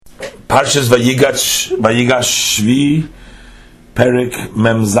Parshas Vayigash Shvi, Perek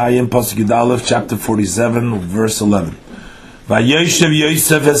Mem Zayin, Pasuk Yud Aleph, chapter 47, verse 11. Vayoshev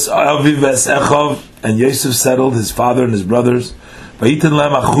Yosef es Aviv es Echov, and Yosef settled his father and his brothers. Vayitin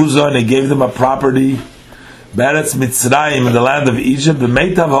lem achuzah, and he gave them a property. Beretz Mitzrayim, in the land of Egypt,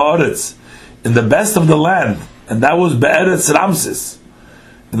 B'meitav ha'aretz, in the best of the land, and that was Be'eretz Ramses,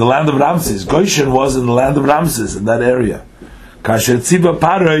 in the land of Ramses. Goshen was in the land of Ramses, in that area. Kasher Tziva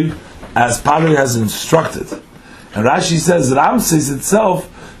Paroi, as Paroi has instructed. And Rashi says Ramses itself,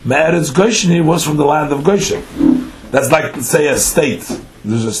 Me'eretz Gosheni, was from the land of Goshen. That's like, say, a state.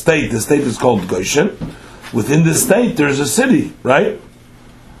 There's a state, the state is called Goshen. Within the state there's a city, right?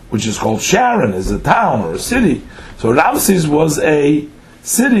 Which is called Sharon, is a town or a city. So Ramses was a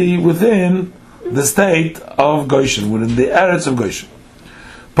city within the state of Goshen, within the Eretz of Goshen.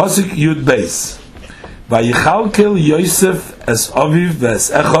 Pasuk Yud Beis. Vayichalkel Yosef es Aviv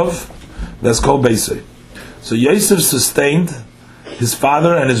ves Echov ves Kol Beisoi. So Yosef sustained his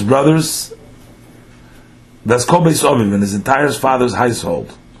father and his brothers, ves Kol Beis Aviv, and his entire father's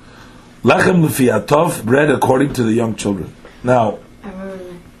household. Lechem lefi atov, bread according to the young children. Now, I remember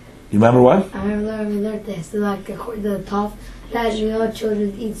that. You remember what? I remember we learned this. So like the top, that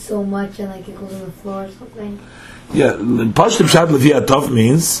children eat so much and like it goes on the floor or something. Yeah, Pashtim Shat lefi atov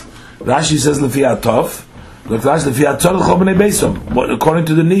means, Rashi says lefi atov, according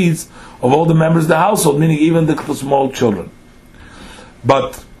to the needs of all the members of the household, meaning even the small children.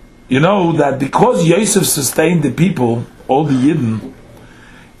 But you know that because Yosef sustained the people, all the Yidden,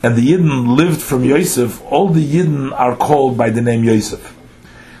 and the Yidden lived from Yosef, all the Yidden are called by the name Yosef.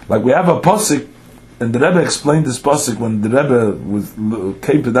 Like we have a pasuk, and the Rebbe explained this pasuk when the Rebbe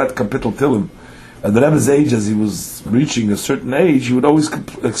came to that kapitel Tilim. At the Rebbe's age, as he was reaching a certain age, he would always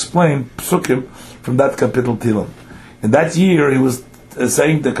explain psukim from that kapitel Tilim. In that year, he was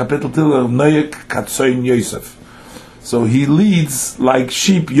saying the kapitel Tilim of Noyek Katsoin Yosef. So he leads like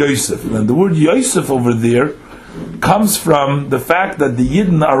sheep Yosef. And the word Yosef over there comes from the fact that the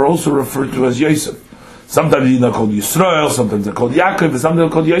Yidden are also referred to as Yosef. Sometimes the Yidden are called Yisrael, sometimes they're called Yaakov, and sometimes they're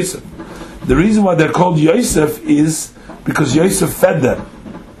called Yosef. The reason why they're called Yosef is because Yosef fed them.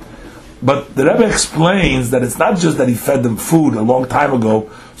 But the Rebbe explains that it's not just that he fed them food a long time ago,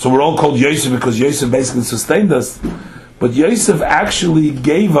 so we're all called Yosef because Yosef basically sustained us. But Yosef actually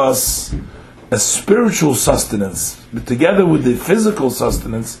gave us a spiritual sustenance. But together with the physical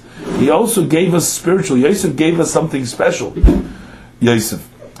sustenance, he also gave us spiritual. Yosef gave us something special. Yosef.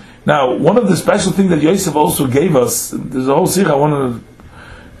 Now, one of the special things that Yosef also gave us, there's a whole sikha, I want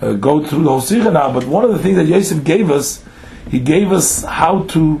to go through the whole sikha now, but one of the things that Yosef gave us, he gave us how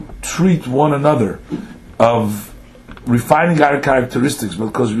to treat one another, of refining our characteristics,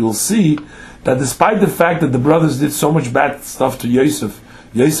 because we will see that despite the fact that the brothers did so much bad stuff to Yosef,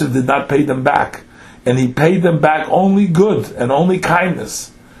 Yosef did not pay them back. And he paid them back only good, and only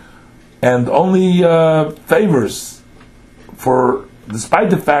kindness, and only favors, for despite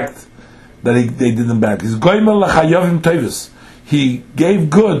the fact that they did them back. He gave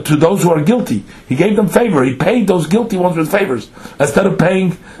good to those who are guilty. He gave them favor. He paid those guilty ones with favors instead of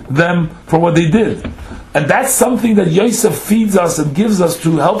paying them for what they did. And that's something that Yosef feeds us and gives us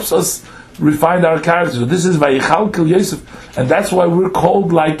to helps us refine our character. So this is Vayichalkel Yosef, and that's why we're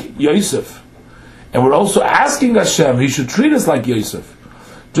called like Yosef. And we're also asking Hashem, He should treat us like Yosef.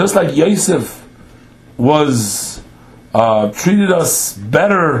 Just like Yosef was treated us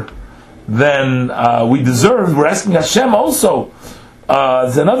better than we deserved, we're asking Hashem also.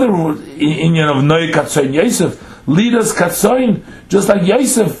 There's another inyan of Noy Katsoin Yosef. Lead us Katsoin, just like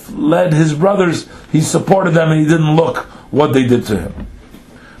Yosef led his brothers, he supported them and he didn't look what they did to him.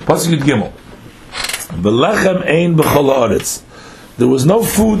 Pasuk Yud Gimel. V'lechem ein b'chol ha'aretz. There was no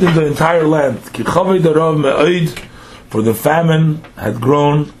food in the entire land. Ki chavei darav me'oid, for the famine had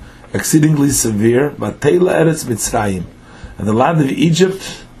grown exceedingly severe. V'teila eretz Mitzrayim, and the land of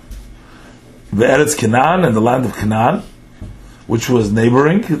Egypt, Eretz Canaan, and the land of Canaan, which was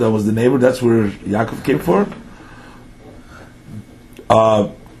neighboring, that was the neighbor, that's where Yaakov came for,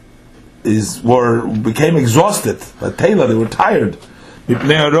 became exhausted. V'teila, they were tired,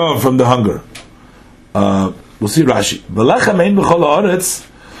 mipnei harav, from the hunger. We'll see Rashi.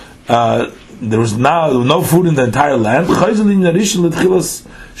 There was now no food in the entire land.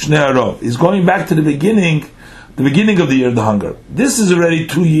 He's going back to the beginning of the year of the hunger. This is already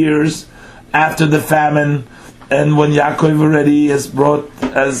 2 years after the famine, and when Yaakov already has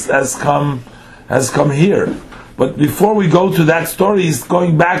come here. But before we go to that story, he's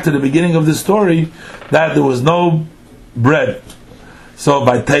going back to the beginning of the story, that there was no bread. So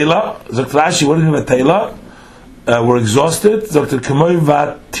by Teila, Rashi, what do you mean by Teila? were exhausted. Dr. Kemoy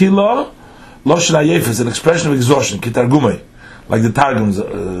Vatila Loshen Ayef is an expression of exhaustion, Kitargumay, like the Targum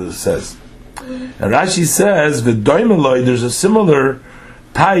says. And Rashi says, V'doimeloi, there's a similar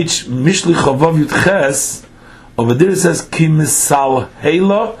Taich Mishli Chavav Yutches. Over there it says Kimisal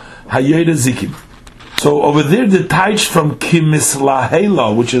Hela Hayoda Zikim. So over there the Taich from Kimisla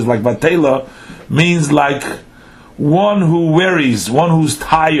Hela, which is like Vatela, means like one who wearies, one who's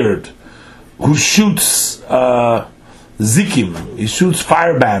tired, who shoots zikim, he shoots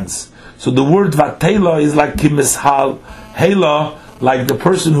fire bands. So the word Vatela is like Kimishal Hela, like the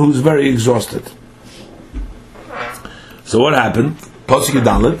person who's very exhausted. So what happened? Pasuk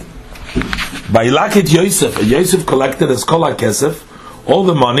Dalet. Bailakit Yosef, Yosef collected as Kol HaKesef, all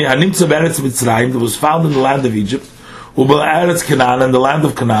the money, Hanimtza Beretz Mitzrayim, that was found in the land of Egypt, Ubel Eretz Canaan, and the land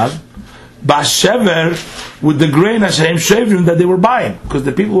of Canaan, Bashever, with the grain Hashem Shevrim that they were buying, because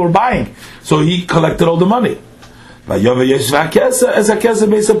the people were buying. So he collected all the money. And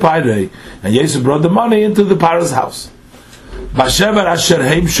Yosef brought the money into the Pharaoh's house. Bashever Asher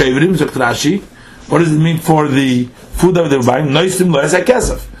Heim Shevrim, Zok Rashi. What does it mean for the food that they were buying? Noisim Lo Esek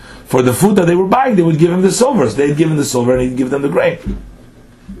Kesef. For the food that they were buying, they would give him the silver. So they'd give him the silver and he'd give them the grain.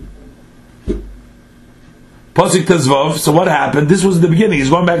 Pasuk Tezvav. So what happened? This was the beginning. He's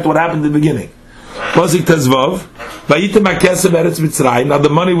going back to what happened in the beginning. Pasuk Tezvav. Vayitem HaKesef Eretz Mitzrayim. Now the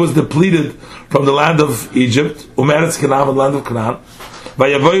money was depleted from the land of Egypt. Eretz Canaan, the land of Canaan.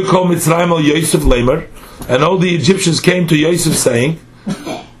 Vayavoyu Kol Mitzrayim al Yosef Lamer. And all the Egyptians came to Yosef saying,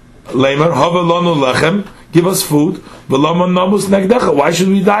 Lamer, Hava Lonu Lechem, give us food. Why should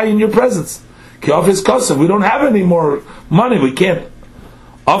we die in your presence? We don't have any more money. We can't.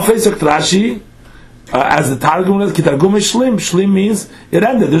 Rashi, as the Targum says, Shlim. Shlim means it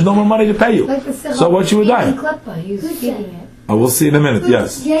ended. There's no more money to pay you. So what should we die? We'll see in a minute.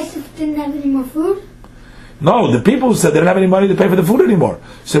 Yes. Yosef didn't have any more food? No, the people who said they didn't have any money to pay for the food anymore.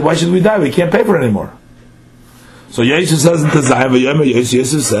 Said, why should we die? We can't pay for it anymore. So Yosef says in Tazayim,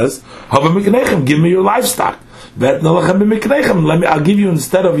 Yosef says, give me your livestock. I'll give you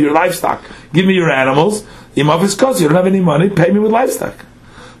instead of your livestock. Give me your animals. You don't have any money, pay me with livestock.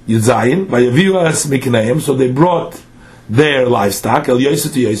 So they brought their livestock, El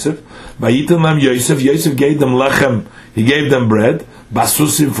Yosef to Yosef. Yosef gave them lechem, he gave them bread,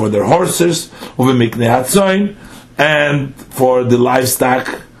 basusim for their horses, and for the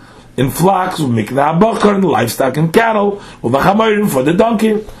livestock in flocks, and the livestock in cattle, for the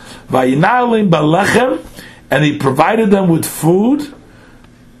donkey. And he provided them with food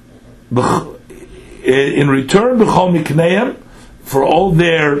in return for all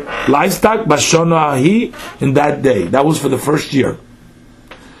their livestock in that day. That was for the first year.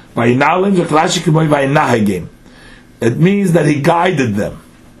 It means that he guided them.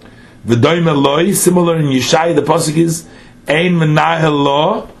 Similar in Yeshai, the pasuk is Ein Menahel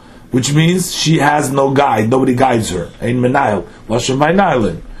Lo, which means she has no guide, nobody guides her. Ein Menahel, Lashon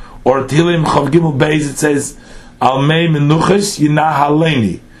Vaynahel. Or Tilim Chav Gimel Beis, it says Al Mei Menuches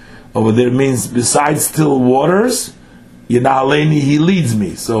Yinahaleni. Over there means besides still waters, Yinahaleni, he leads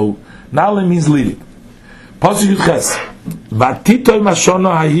me. So Nahale means leading. Pasuk Yudches Vatitoy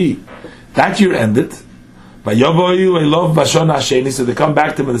Mashona Hahi. That year ended. Vayovoyu Elov Bashona Hasheni. So they come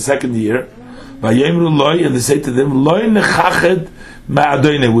back to him in the second year. Vayemru Loi, and they say to them, Loi Nechached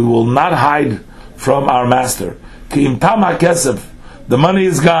Ma'adoine. We will not hide from our master. Ki Im Tam HaKesef. The money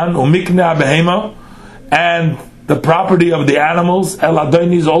is gone, umikne behema, and the property of the animals, el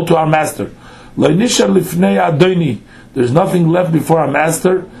adoni, is all to our master. Lo nishar lifnei adoni. There's nothing left before our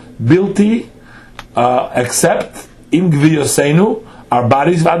master, bilti, except im gviyosenu, our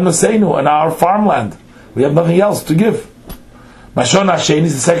bodies vadmasenu, and our farmland. We have nothing else to give. Mashon Hashen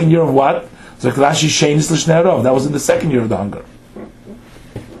is the second year of what? Zakrashi Shenis l'shneirov. That was in the second year of the hunger.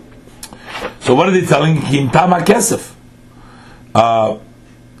 So what are they telling? Kim Tam HaKesef.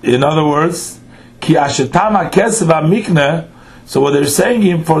 In other words, Ki Ashetama Keseva Mikne. So what they're saying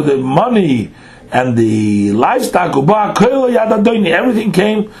him for the money and the livestock, everything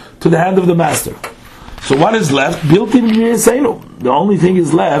came to the hand of the master. So what is left? The only thing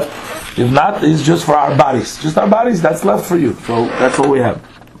is left, if not, is just for our bodies. Just our bodies, that's left for you. So that's what we have.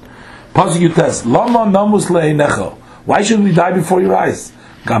 Why should we die before your eyes?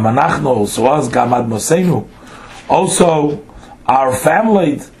 Also, our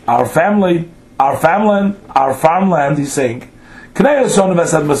farmland, he's saying,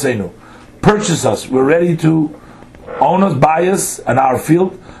 purchase us. We're ready to own us, buy us, and our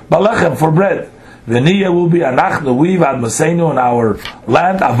field, balechem, for bread. V'niyah will be anachnu, we v'admasenu, in our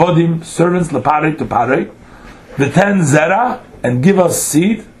land, avodim, servants, lepare, to pare. V'ten zera, and give us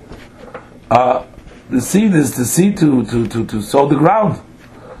seed. the seed is the seed to sow the ground.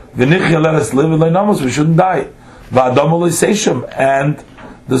 V'nichya, let us live, we shouldn't die. V'adam seishim, and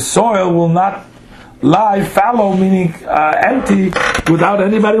the soil will not lie fallow, meaning empty, without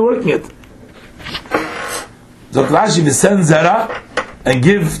anybody working it. Zok Rashi, v'sen zera, and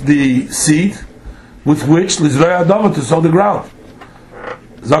give the seed with which lizroy adama, to sow the ground.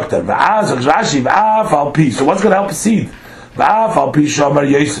 Zok Rashi, v'af al pi. So what's going to help a seed? V'af al pi shomer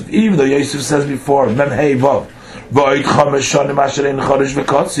Yosef. Even though Yosef says before, mem hey vav, v'oid chomesh shonim asher ein chodesh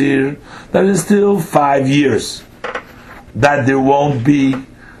v'kotzir, that is still 5 years that there won't be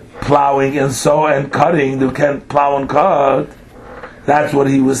plowing and sow and cutting. They can't plow and cut. That's what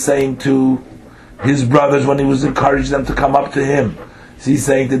he was saying to his brothers when he was encouraging them to come up to him. So he's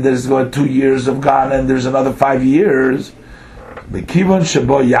saying that there's going 2 years of gone and there's another 5 years. The Kivon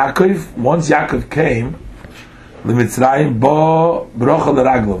Shabo Yaakov, once Yaakov came, Limitzrayim Bo Brocha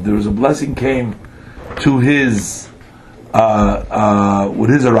L'Raglov, there was a blessing came to his with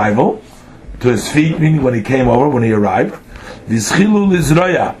his arrival, to his feet, meaning when he came over, when he arrived. V'schilu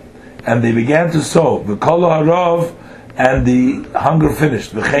Lizroya, and they began to sow. V'kol harav, and the hunger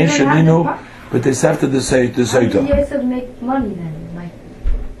finished. V'chein sheninu, but they said to the Seita. Yosef make money then?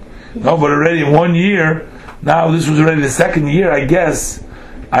 No, but already in 1 year. Now this was already the 2nd year, I guess.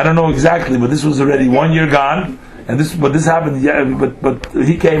 I don't know exactly, but this was already 1 year gone, and this happened. Yeah, but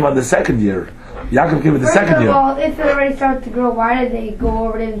he came on the 2nd year. Yaakov came in the 2nd year. Well, if it already started to grow, why did they go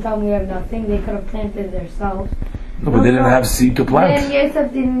over there and tell me we have nothing? They could have planted themselves. No, but they didn't have seed to plant. And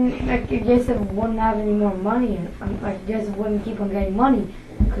Yosef wouldn't have any more money, and Yosef wouldn't keep on getting money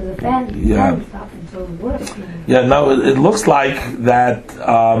because the famine stopped until the wood. Yeah, no, it looks like that.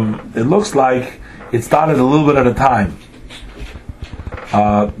 It looks like it started a little bit at a time.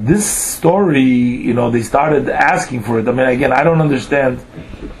 This story, they started asking for it. I mean, again, I don't understand.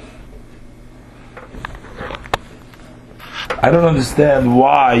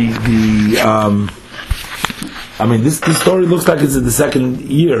 Why the. This story looks like it's in the 2nd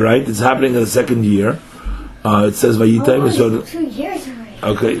year, right? It's happening in the 2nd year. It says Vayitayim. So 2 years already.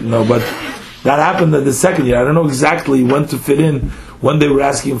 Okay, no, but that happened in the 2nd year. I don't know exactly when to fit in, when they were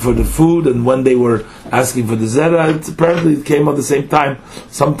asking for the food and when they were asking for the zera. Apparently it came at the same time,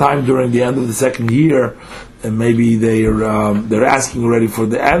 sometime during the end of the 2nd year, and maybe they're asking already for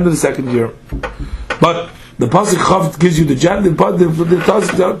the end of the 2nd year. But the pasuk Chav gives you the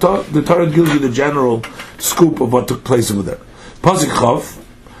Torah gives you the general scoop of what took place over there. Pasuk Chav,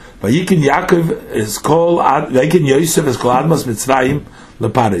 Vayikin Yaakov is called Vayikin Yosef is called Admas Mitzrayim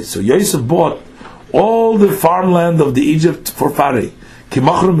leParei. So Yosef bought all the farmland of the Egypt for Parei.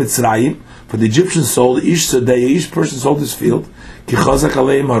 Kimachru Mitzrayim, for the Egyptians sold each person sold his field. Kichazak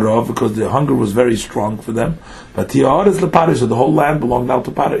aleim harav, because the hunger was very strong for them. But Tiahar is leParei, so the whole land belonged now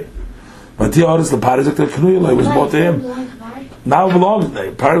to Parei. But Tiahar is leParei, it was bought to him. Now it belongs.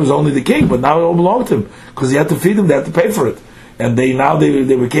 Parei was only the king, but now it all belonged to him because he had to feed them. They had to pay for it, and they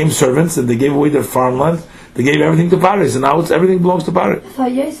became servants and they gave away their farmland. They gave everything to Parei, so now everything belongs to Parei.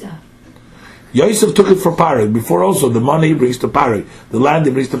 Yosef took it for Parei. Before also, the money he brings to Parei, the land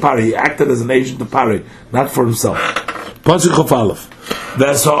he brings to Parei. He acted as an agent of Parei, not for himself. Pasuk Chaf Aleph.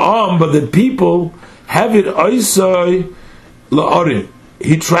 But the people have it oisoi la'orim.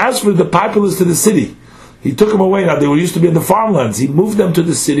 He transferred the populace to the city. He took them away. Now they were used to be in the farmlands. He moved them to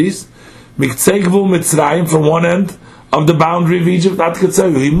the cities. Miktzei Gvul Mitzrayim, from one end of the boundary of Egypt, not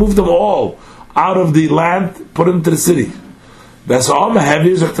Ketzei. He moved them all out of the land, put them to the city.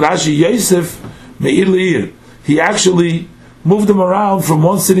 He actually moved them around from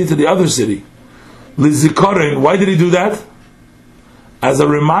one city to the other city. Why did he do that? As a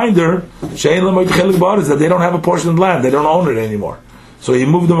reminder that they don't have a portion of land, they don't own it anymore. So he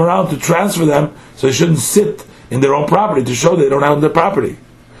moved them around to transfer them, so they shouldn't sit in their own property, to show they don't own their property.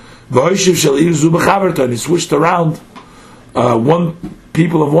 And he switched around one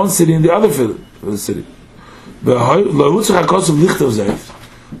people of one city in the other city.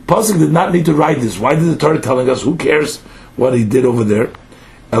 Pasuk did not need to write this. Why did the Torah telling us? Who cares what he did over there?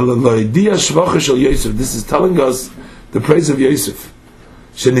 This is telling us the praise of Yosef.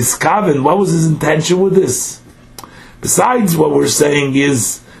 What was his intention with this? Besides what we're saying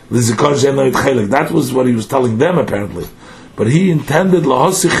is that was what he was telling them apparently, but he intended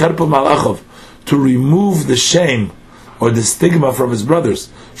to remove the shame or the stigma from his brothers.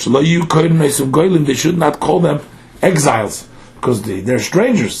 They should not call them exiles because they're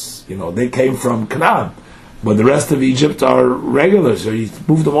strangers. They came from Canaan, but the rest of Egypt are regulars. So he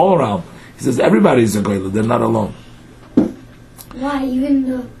moved them all around. He says everybody is a goyim; they're not alone. Why even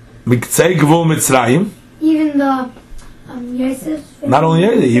the Yosef? Not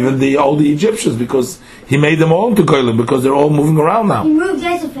only even all the Egyptians, because he made them all into Goyim, because they're all moving around now. He moved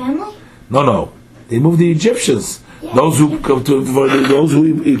Yosef's family? No. He moved the Egyptians. Yeah. Those who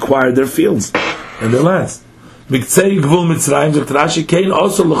acquired their fields and their lands. So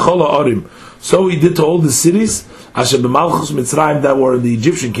he did to all the cities that were in the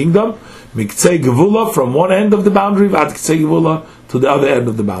Egyptian kingdom, from one end of the boundary to the other end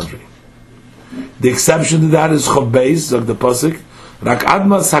of the boundary. The exception to that is Chov Beis, like the pasuk, Rak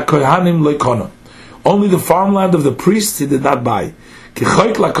admas hakohanim loikona. Only the farmland of the priests he did not buy.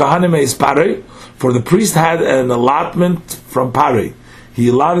 Kichoik lakohanim eis parei, for the priest had an allotment from Parei. He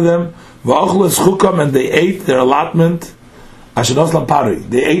allotted them, va'ochles chukam, and they ate their allotment. Ashenoslam Parei.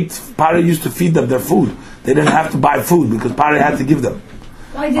 They ate. Parei used to feed them their food. They didn't have to buy food because Parei had to give them.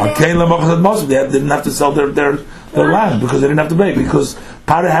 Why did they didn't have to sell their land because they didn't have to pay, because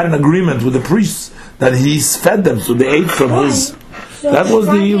Parei had an agreement with the priests that he fed them, so they ate from his. So that was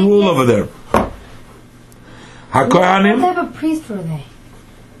the rule over there. What type of priest were they?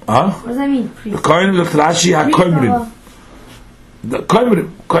 What does that mean, priest? The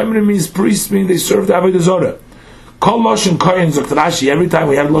Koimrim means priests, means they served Avodah Zorah. Kol Loshen Kohen, Rashi, every time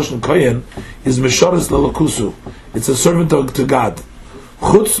we have Loshen Kohen, is Meshoros Lelakusu. It's a servant to God.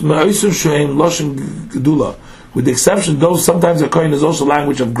 Chutz Me'osim Shohen Loshen Gedula. With the exception, though sometimes a Kohen is also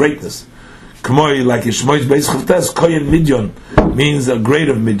language of greatness. K'moi, like Yishmoy's Beis Chavtes, Kohen Midyon means a great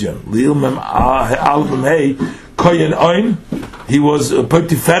of Midyon. Li'il Mem Al Mem Hei, Kohen Oin, he was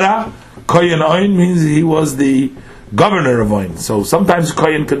Potifera. Kohen Oin means he was the governor of Oin. So sometimes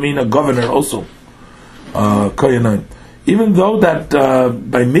Kohen could mean a governor also. Kohen Oin. Even though that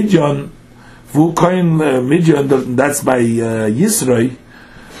by Midyon, Vu Kohen Midyon, that's by Yisroi,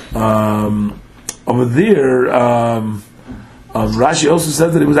 over there, Rashi also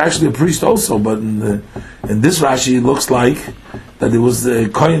said that he was actually a priest also, but in this Rashi it looks like that it was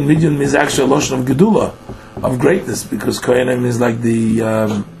Kohen Midyon means actually a lotion of Gedula, of greatness, because Kohen means like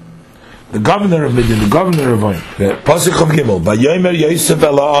the governor of Midyon, the governor of Oin. Pasuk of Gimel, Vayomer Yosef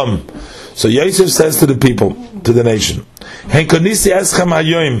Ela'am. So Yosef says to the people, to the nation, Henkonisi eschem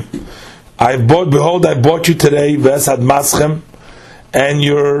hayoim, I bought you today, Vesad Maschem, and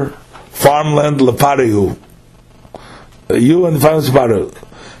your farmland Leparihu. You and the farmland Leparihu.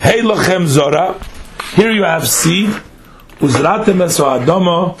 Hey lochem zora, here you have seed, uzratem eso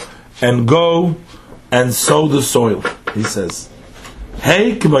adamo, and go and sow the soil, he says.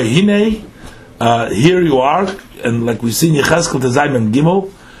 Hey k'mayhine, here you are, and like we see in Yecheskel Tezayim and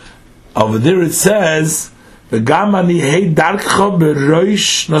Gimel, over there it says, the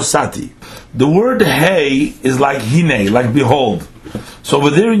word hey is like hine, like behold. So over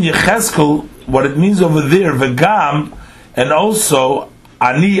there in Yecheskel, what it means over there, vegam, and also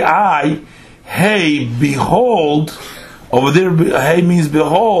ani I, hey, behold. Over there, hey means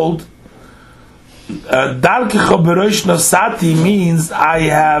behold. Darkecha berosh nosati means I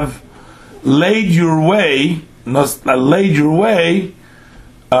have laid your way,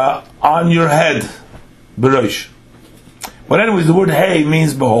 on your head, berosh. But anyways, the word hey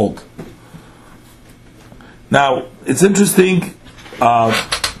means behold. Now, it's interesting,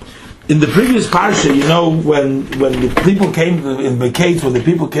 in the previous parsha, when the people came, in the case when the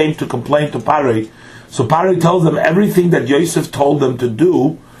people came to complain to Parei, so Parei tells them everything that Yosef told them to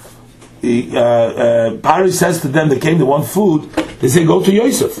do. Parei says to them, they came to want food, they say, go to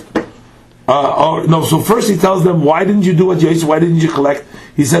Yosef. So first he tells them, why didn't you do what Yosef, why didn't you collect?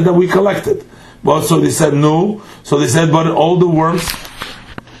 He said that we collected. Well, so they said no. So they said, but all the worms.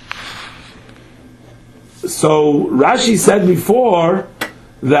 So Rashi said before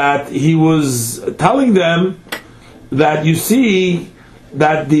that he was telling them that you see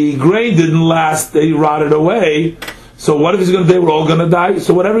that the grain didn't last, they rotted away. So what if he's going to, they were all going to die?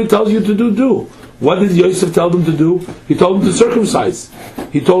 So whatever he tells you to do, do. What did Yosef tell them to do? He told them to circumcise.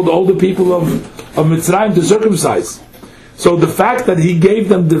 He told all the people of Mitzrayim to circumcise. So the fact that he gave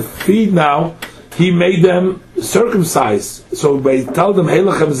them the feed now, he made them circumcise. So by tell them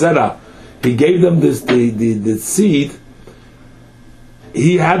Heilachem Zera, he gave them the seed.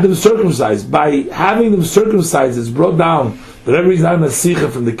 He had them circumcised. By having them circumcised, it's brought down the Rebbe Rizal Nasicha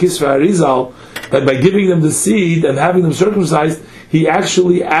from the Kisva Arizal that by giving them the seed and having them circumcised, he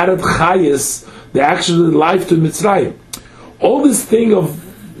actually added chayis, the actual life to Mitzrayim. All this thing of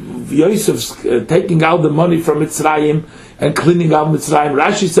Yosef's taking out the money from Mitzrayim and cleaning out Mitzrayim,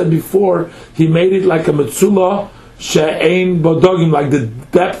 Rashi said before, he made it like a Metzula she'ein bodogim, like the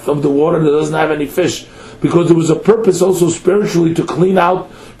depth of the water that doesn't have any fish. because there was a purpose also spiritually to clean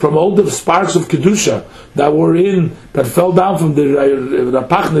out from all the sparks of Kedusha that fell down from the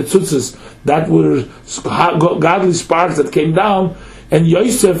Rapach Netzutzes, that were godly sparks that came down, and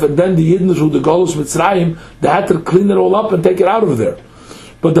Yosef and then the Yidden through the Golus Mitzrayim, they had to clean it all up and take it out of there.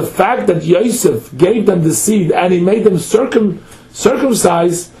 But the fact that Yosef gave them the seed and he made them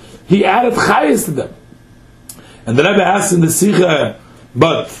circumcised, he added chayes to them. And the Rebbe asked in the Sikha,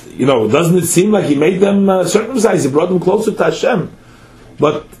 but, doesn't it seem like he made them circumcised? He brought them closer to Hashem.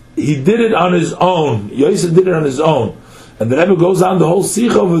 But he did it on his own. Yosef did it on his own. And the Rebbe goes on the whole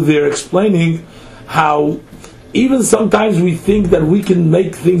Sikha over there explaining how even sometimes we think that we can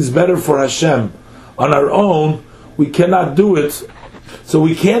make things better for Hashem on our own. We cannot do it. So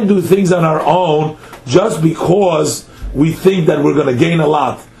we can't do things on our own just because we think that we're going to gain a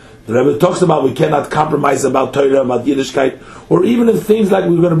lot. The Rebbe talks about we cannot compromise about Torah, about Yiddishkeit, or even if things like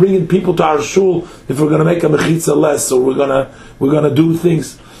we're going to bring in people to our shul, if we're going to make a mechitza less, or we're going to do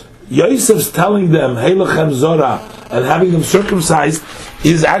things. Yosef's telling them, Hey Lechem Zorah, and having them circumcised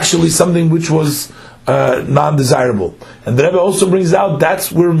is actually something which was non-desirable. And the Rebbe also brings out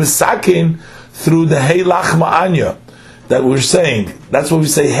that's where Misakin through the Hey Lachma Anya that we're saying. That's what we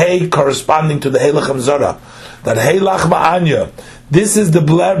say Hey corresponding to the Hey Lechem Zorah. That Hey Lachma Anya. This is the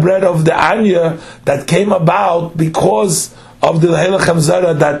bread of the Anya that came about because of the Hey Lechem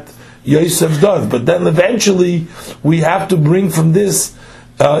Zorah that Yosef does. But then eventually we have to bring from this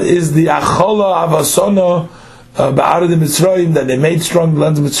is the Achola Avasona Ba'arad Mitzrayim, that they made strong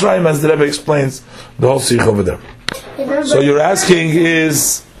lands of Mitzrayim, as the Rebbe explains the whole sikh over there. So you're asking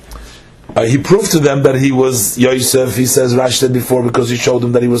is, he proved to them that he was Yosef, he says Rashi said before, because he showed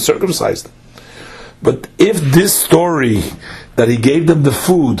them that he was circumcised. But if this story that he gave them the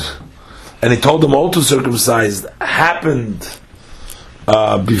food and he told them all to circumcise happened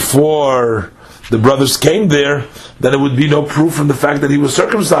before the brothers came there, then it would be no proof from the fact that he was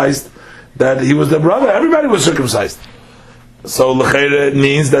circumcised that he was their brother. Everybody was circumcised. So l'cheira, it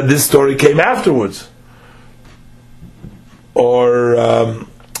means that this story came afterwards. Or I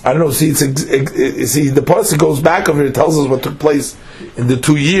don't know. See, the pasuk goes back over here. It tells us what took place in the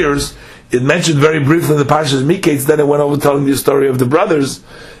 2 years. It mentioned very briefly in the Parshas Miketz. Then it went over telling the story of the brothers,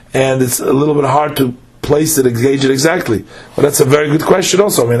 and it's a little bit hard to place it, gauge it exactly. But that's a very good question.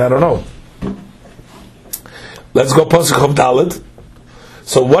 Also, I don't know. Let's go pasuk Chav Daled.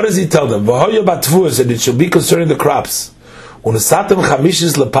 So what does he tell them? V'hoya batvuas, and it shall be concerning the crops. Unesatem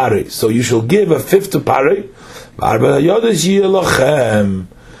chamishis lepare. So you shall give a fifth to pare. V'arba yodesh yelochem,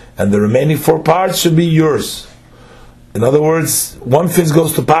 and the remaining 4 parts should be yours. In other words, 1/5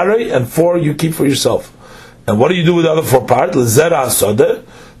 goes to pare, and 4 you keep for yourself. And what do you do with the other 4 parts? Lezera asodeh,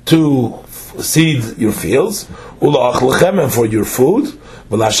 to seed your fields. Ula achlechem, and for your food.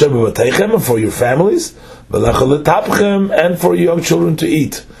 V'lasher b'vateichem, and for your families. And for young children to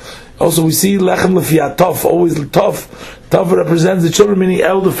eat. Also, we see lechem lefi tov, always tov. Tov represents the children, meaning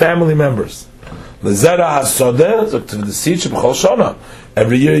elder family members. Lezera hasodeh, to the seed sheb'chol shana.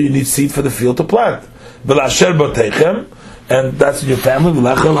 Every year you need seed for the field to plant. V'lasher b'teichem, and that's in your family.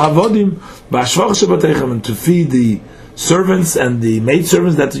 V'lechel havodim b'ashvach shebateichem, and to feed the servants and the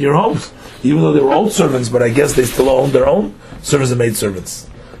maidservants that's in your homes. Even though they were old servants, but I guess they still own their own servants and maidservants.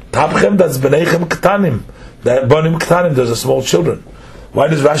 Tapchem, that's b'neichem k'tanim. That banim k'tanim, there's a small children. Why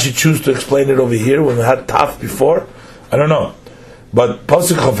does Rashi choose to explain it over here when we had taf before? I don't know. But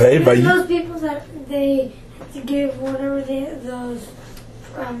pasuk Chavei, by those people that they have to give whatever those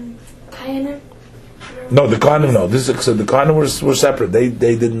Kayanim. No, the Kayanim no. So the Kayanim were separate. They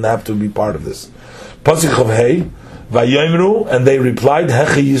didn't have to be part of this. Pasuk Chavei, vayomru, and they replied,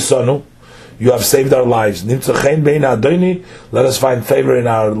 Hechi Yisanu. You have saved our lives. Let us find favor in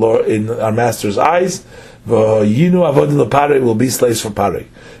our Lord, in our master's eyes. Will be slaves for pare.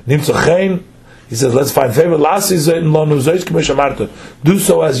 He says, let's find favor. Do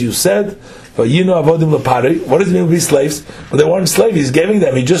so as you said. What does it mean to be slaves? But they weren't slaves. He's giving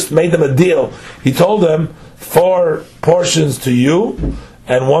them. He just made them a deal. He told them 4 portions to you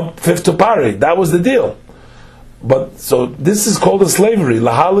and 1/5 to pare. That was the deal. But so this is called a slavery. To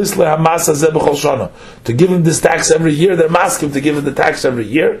give him this tax every year, they're masking to give him the tax every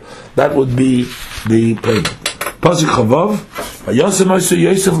year. That would be the payment. Pasuk Chavav, and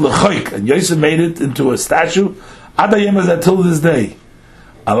Yosef made it into a statue. Until this day,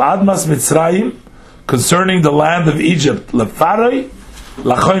 Al Admas Mitzrayim, concerning the land of Egypt, Lefarei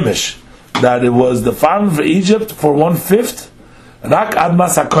Lachoimish, that it was the farm for Egypt for 1/5. Rak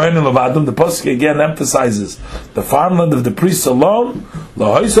Admas HaKohenim Levadim, the pasuk again emphasizes the farmland of the priests alone.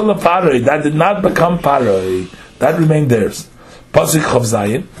 Lahoisa Lefarei, that did not become parei, that remained theirs. Pasuk Chav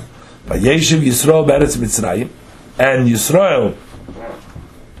Zayin, Vayeshiv Yisrael be'eretz Mitzrayim, and Yisrael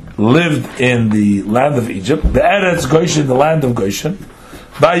lived in the land of Egypt. Be'eretz Goshen, the land of Goshen.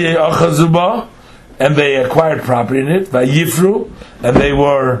 Vayechazuba, and they acquired property in it. Vayifru, and they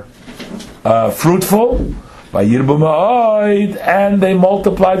were fruitful. Vayirbu ma'od, and they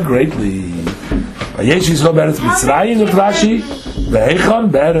multiplied greatly. Vayeshiv Yisrael be'eretz Mitzrayim, the Rashi. Ve'echon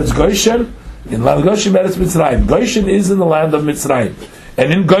be'eretz Goshen, in land of Goshen be'eretz Mitzrayim. Goshen is in the land of Mitzrayim.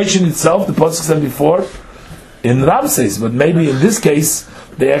 And in Goshen itself, the Pasuk said before, in Ramses, but maybe in this case,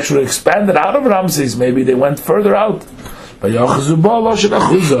 they actually expanded out of Ramses, maybe they went further out. They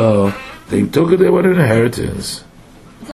took it, they were an inheritance.